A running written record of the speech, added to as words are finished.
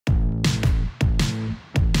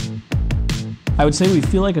I would say we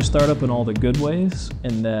feel like a startup in all the good ways,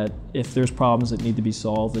 in that if there's problems that need to be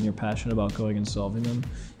solved and you're passionate about going and solving them,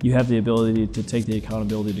 you have the ability to take the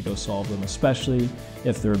accountability to go solve them, especially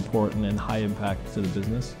if they're important and high impact to the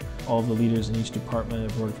business. All of the leaders in each department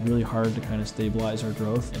have worked really hard to kind of stabilize our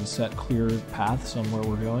growth and set clear paths on where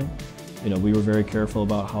we're going. We were very careful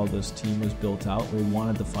about how this team was built out. We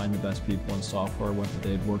wanted to find the best people in software, whether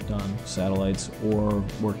they'd worked on satellites or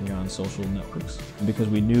working on social networks. Because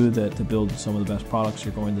we knew that to build some of the best products,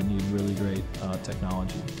 you're going to need really great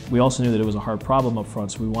technology. We also knew that it was a hard problem up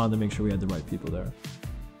front, so we wanted to make sure we had the right people there.